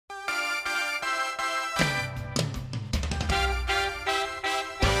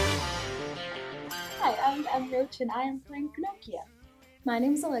M. Roach, and I am playing Pinocchio. My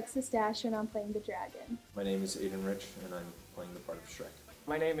name is Alexis Dasher, and I'm playing the dragon. My name is Aiden Rich, and I'm playing the part of Shrek.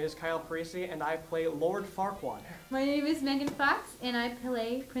 My name is Kyle Parisi, and I play Lord Farquaad. My name is Megan Fox, and I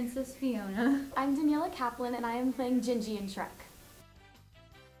play Princess Fiona. I'm Daniela Kaplan, and I am playing Gingy in Shrek.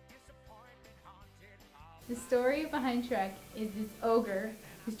 The story behind Shrek is this ogre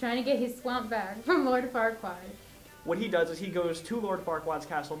who's trying to get his swamp back from Lord Farquaad. What he does is he goes to Lord Farquaad's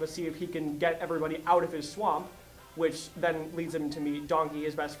castle to see if he can get everybody out of his swamp, which then leads him to meet Donkey,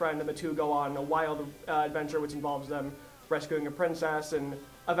 his best friend, and the two go on a wild adventure which involves them rescuing a princess and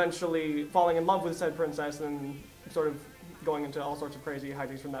eventually falling in love with said princess and sort of going into all sorts of crazy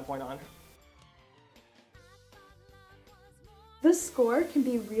hijinks from that point on. The score can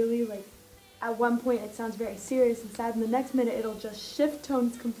be really at one point it sounds very serious and sad, and the next minute it'll just shift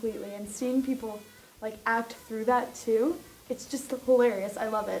tones completely, and seeing people act through that too, it's just hilarious. I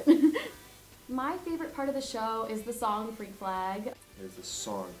love it. My favorite part of the show is the song Freak Flag. There's this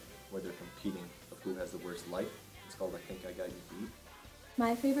song where they're competing of who has the worst life. It's called I Think I Got You Beat.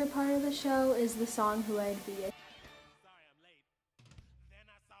 My favorite part of the show is the song Who I'd Be.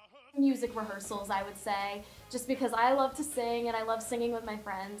 Music rehearsals, I would say, just because I love to sing and I love singing with my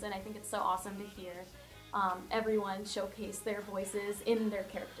friends, and I think it's so awesome to hear everyone showcase their voices in their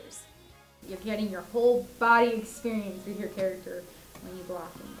characters. You're getting your whole body experience with your character when you go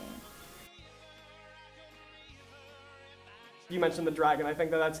off and dance. You mentioned the dragon. I think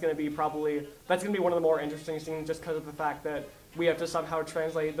that's going to be one of the more interesting scenes just because of the fact that we have to somehow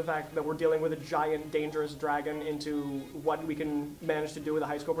translate the fact that we're dealing with a giant, dangerous dragon into what we can manage to do with a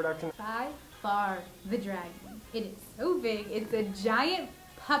high school production. By far, the dragon. It is so big. It's a giant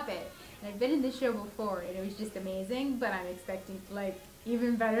puppet. And I've been in this show before, and it was just amazing, but I'm expecting,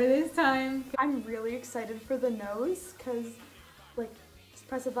 even better this time. I'm really excited for the nose, because, just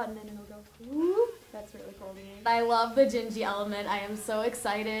press a button and it'll go, whoop. That's really cool to me. I love the Gingy element. I am so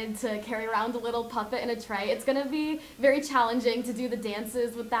excited to carry around a little puppet in a tray. It's going to be very challenging to do the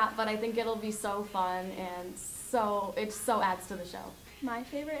dances with that, but I think it'll be so fun, and it so adds to the show. My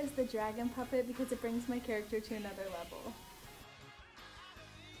favorite is the dragon puppet because it brings my character to another level.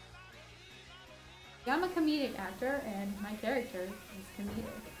 I'm a comedic actor, and my character is comedic.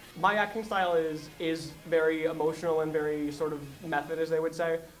 My acting style is very emotional and very sort of method, as they would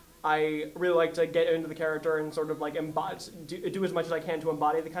say. I really like to get into the character and sort of do as much as I can to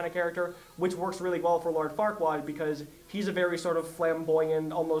embody the kind of character, which works really well for Lord Farquaad because he's a very sort of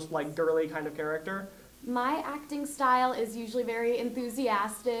flamboyant, almost girly kind of character. My acting style is usually very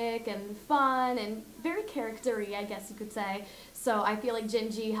enthusiastic and fun and very character-y, I guess you could say. So I feel like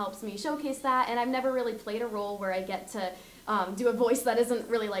Gingy helps me showcase that, and I've never really played a role where I get to do a voice that isn't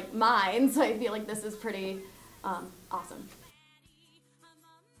really mine, so I feel like this is pretty awesome.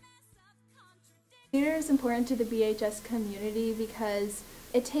 Theater is important to the BHS community because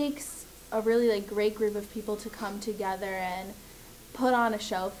it takes a really great group of people to come together and put on a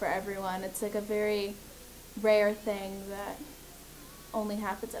show for everyone. It's a very rare thing that only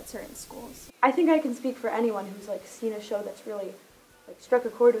happens at certain schools. I think I can speak for anyone who's seen a show that's really struck a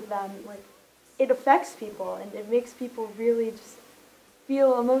chord with them. It affects people, and it makes people really just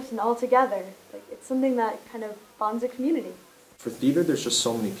feel emotion all together. It's something that kind of bonds a community. For theater, there's just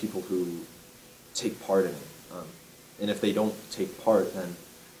so many people who take part in it. And if they don't take part, then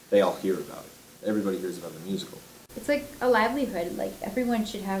they all hear about it. Everybody hears about the musical. It's like a livelihood. Everyone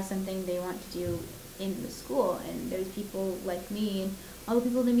should have something they want to do in the school, and there's people like me and all the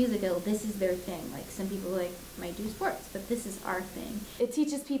people in the musical, this is their thing. Some people might do sports, but this is our thing. It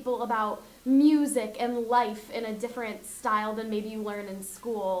teaches people about music and life in a different style than maybe you learn in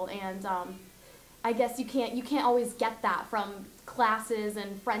school, and I guess you can't always get that from classes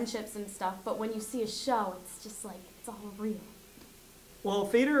and friendships and stuff, but when you see a show, it's just it's all real. Well,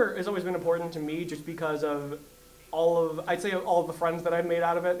 theater has always been important to me just because of all of the friends that I've made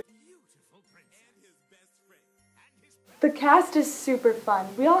out of it. The cast is super fun.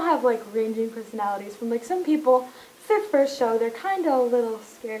 We all have ranging personalities. From some people, it's their first show, they're kind of a little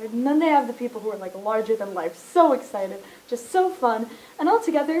scared, and then they have the people who are larger than life, so excited, just so fun, and all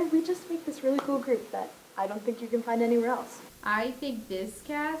together we just make this really cool group that I don't think you can find anywhere else. I think this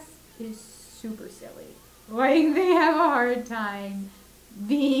cast is super silly. They have a hard time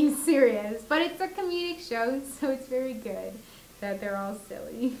being serious, but it's a comedic show, so it's very good that they're all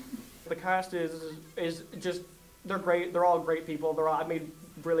silly. The cast is just, they're great. They're all great people. I've made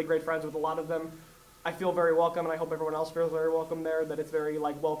really great friends with a lot of them. I feel very welcome, and I hope everyone else feels very welcome there, that it's very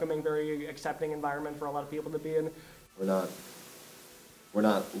welcoming, very accepting environment for a lot of people to be in. We're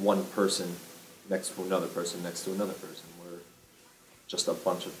not one person next to another person next to another person. We're just a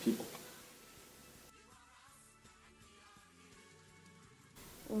bunch of people.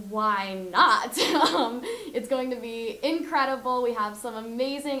 why not? It's going to be incredible. We have some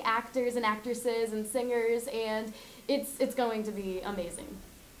amazing actors and actresses and singers, and it's going to be amazing.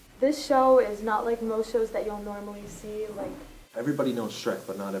 This show is not like most shows that you'll normally see. Like, Everybody knows Shrek,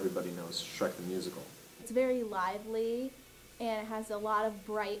 but not everybody knows Shrek the musical. It's very lively, and it has a lot of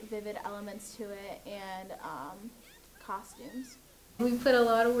bright, vivid elements to it, and costumes. We put a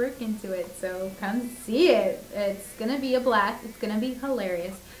lot of work into it, so come see it. It's gonna be a blast. It's gonna be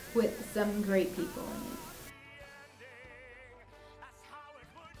hilarious with some great people in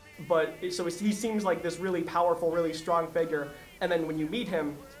it. But so he seems like this really powerful, really strong figure, and then when you meet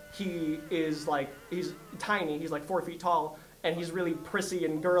him, he's tiny, he's like 4 feet tall, and he's really prissy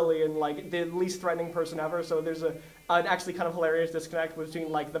and girly and like the least threatening person ever. So there's an actually kind of hilarious disconnect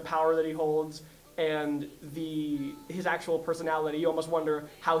between like the power that he holds and his actual personality. You almost wonder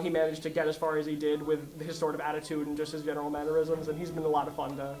how he managed to get as far as he did with his sort of attitude and just his general mannerisms, and he's been a lot of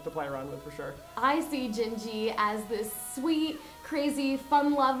fun to play around with for sure. I see Gingy as this sweet, crazy,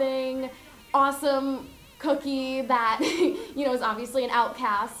 fun-loving, awesome cookie that, you know, is obviously an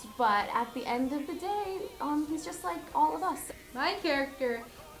outcast, but at the end of the day, he's just like all of us. My character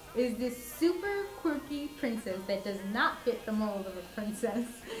is this super quirky princess that does not fit the mold of a princess.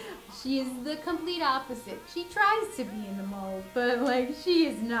 She is the complete opposite. She tries to be in the mold, but like she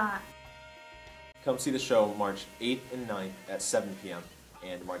is not. Come see the show March 8th and 9th at 7 p.m.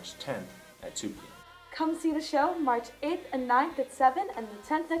 and March 10th at 2 p.m. come see the show March 8th and 9th at 7 and the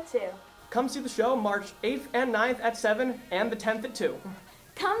 10th at 2. Come see the show March 8th and 9th at 7 and the 10th at 2.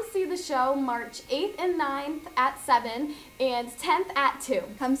 Come see the show March 8th and 9th at 7 and 10th at 2.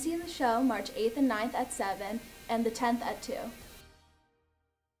 Come see the show March 8th and 9th at 7 and the 10th at 2.